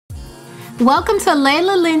Welcome to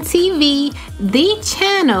Layla Lynn TV, the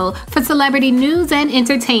channel for celebrity news and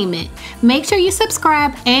entertainment. Make sure you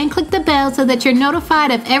subscribe and click the bell so that you're notified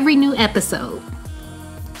of every new episode.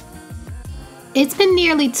 It's been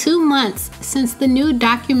nearly 2 months since the new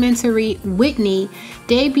documentary Whitney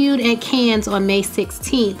debuted at Cannes on May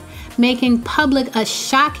 16th, making public a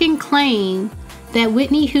shocking claim that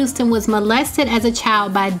Whitney Houston was molested as a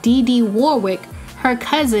child by Dee Dee Warwick, her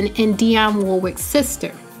cousin and Dionne Warwick's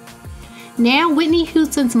sister. Now, Whitney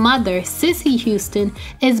Houston's mother, Cissy Houston,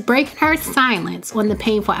 is breaking her silence on the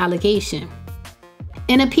painful allegation.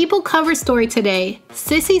 In a People cover story today,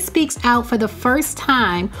 Cissy speaks out for the first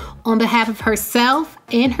time on behalf of herself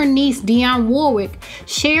and her niece Dionne Warwick,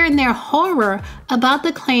 sharing their horror about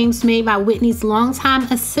the claims made by Whitney's longtime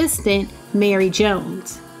assistant, Mary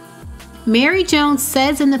Jones. Mary Jones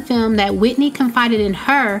says in the film that Whitney confided in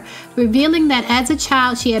her, revealing that as a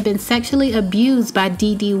child she had been sexually abused by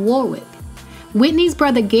Dee Dee Warwick. Whitney's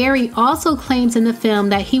brother Gary also claims in the film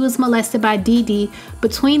that he was molested by Dee Dee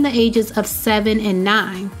between the ages of 7 and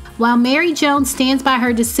 9. While Mary Jones stands by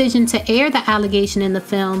her decision to air the allegation in the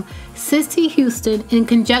film, Cissy Houston, in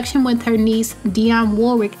conjunction with her niece Dionne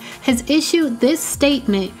Warwick, has issued this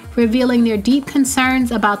statement revealing their deep concerns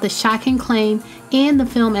about the shocking claim and the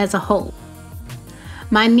film as a whole.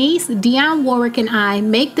 My niece Dionne Warwick and I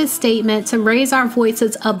make this statement to raise our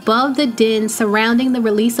voices above the din surrounding the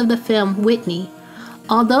release of the film Whitney.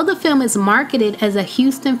 Although the film is marketed as a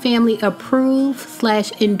Houston family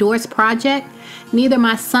approved/endorsed project, neither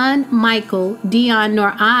my son Michael, Dionne,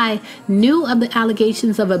 nor I knew of the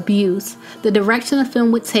allegations of abuse, the direction the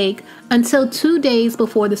film would take, until 2 days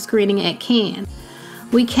before the screening at Cannes.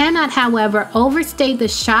 We cannot, however, overstate the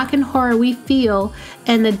shock and horror we feel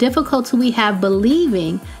and the difficulty we have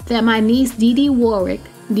believing that my niece Dee Dee Warwick,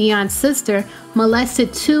 Dionne's sister,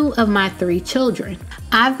 molested 2 of my 3 children.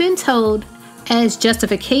 I've been told, as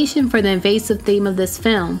justification for the invasive theme of this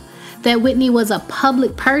film, that Whitney was a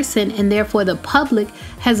public person and therefore the public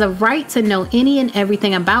has a right to know any and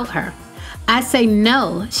everything about her. I say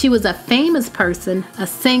no, she was a famous person, a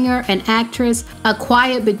singer, an actress, a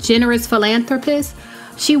quiet but generous philanthropist.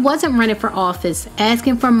 She wasn't running for office,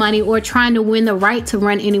 asking for money, or trying to win the right to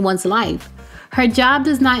run anyone's life. Her job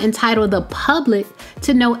does not entitle the public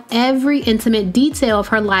to know every intimate detail of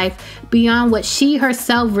her life beyond what she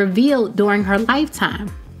herself revealed during her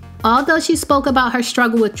lifetime. Although she spoke about her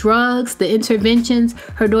struggle with drugs, the interventions,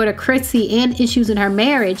 her daughter Cissy, and issues in her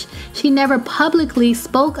marriage, she never publicly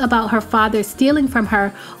spoke about her father stealing from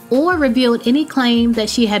her or revealed any claim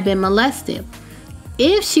that she had been molested.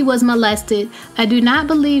 If she was molested, I do not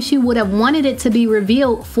believe she would have wanted it to be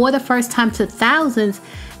revealed for the first time to thousands,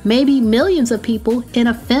 maybe millions of people in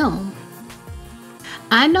a film.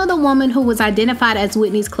 I know the woman who was identified as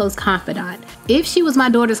Whitney's close confidant. If she was my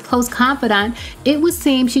daughter's close confidant, it would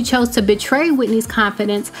seem she chose to betray Whitney's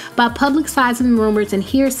confidence by publicizing rumors and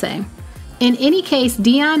hearsay. In any case,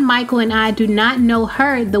 Dionne, Michael, and I do not know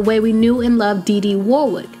her the way we knew and loved Dee Dee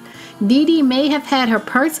Warwick. Dee Dee may have had her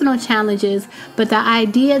personal challenges, but the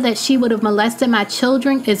idea that she would have molested my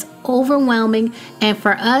children is overwhelming and,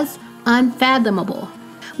 for us, unfathomable.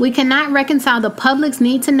 We cannot reconcile the public's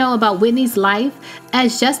need to know about Whitney's life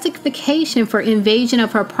as justification for invasion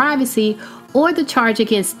of her privacy or the charge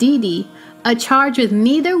against Dee Dee, a charge with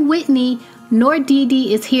neither Whitney nor Dee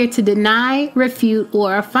Dee is here to deny, refute,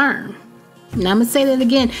 or affirm. Now I'm going to say that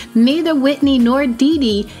again. Neither Whitney nor Dee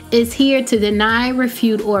Dee is here to deny,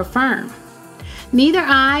 refute, or affirm. Neither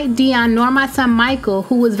I, Dionne, nor my son Michael,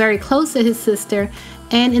 who was very close to his sister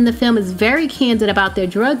and in the film is very candid about their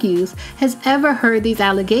drug use, has ever heard these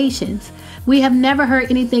allegations. We have never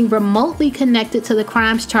heard anything remotely connected to the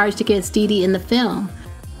crimes charged against Dee Dee in the film.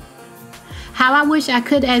 How I wish I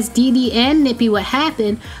could ask Dee Dee and Nippy what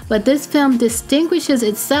happened, but this film distinguishes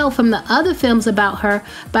itself from the other films about her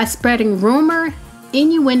by spreading rumor,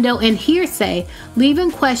 innuendo, and hearsay,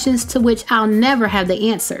 leaving questions to which I'll never have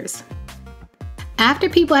the answers. After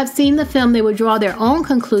people have seen the film, they will draw their own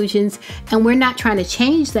conclusions, and we're not trying to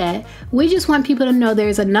change that. We just want people to know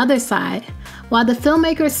there's another side. While the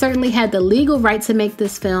filmmakers certainly had the legal right to make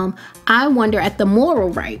this film, I wonder at the moral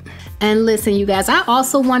right. And listen, you guys, I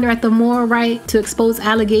also wonder at the moral right to expose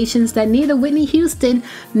allegations that neither Whitney Houston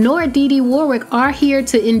nor Dee Dee Warwick are here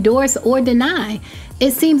to endorse or deny.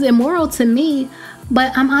 It seems immoral to me,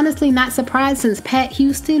 but I'm honestly not surprised since Pat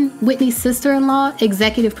Houston, Whitney's sister-in-law,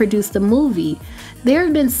 executive produced the movie. There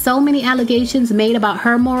have been so many allegations made about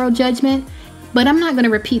her moral judgment, but I'm not going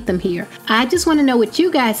to repeat them here. I just want to know what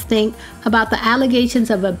you guys think about the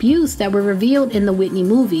allegations of abuse that were revealed in the Whitney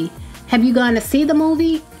movie. Have you gone to see the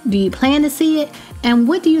movie? Do you plan to see it? And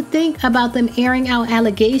what do you think about them airing out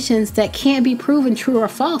allegations that can't be proven true or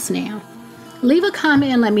false now? Leave a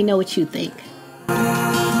comment and let me know what you think.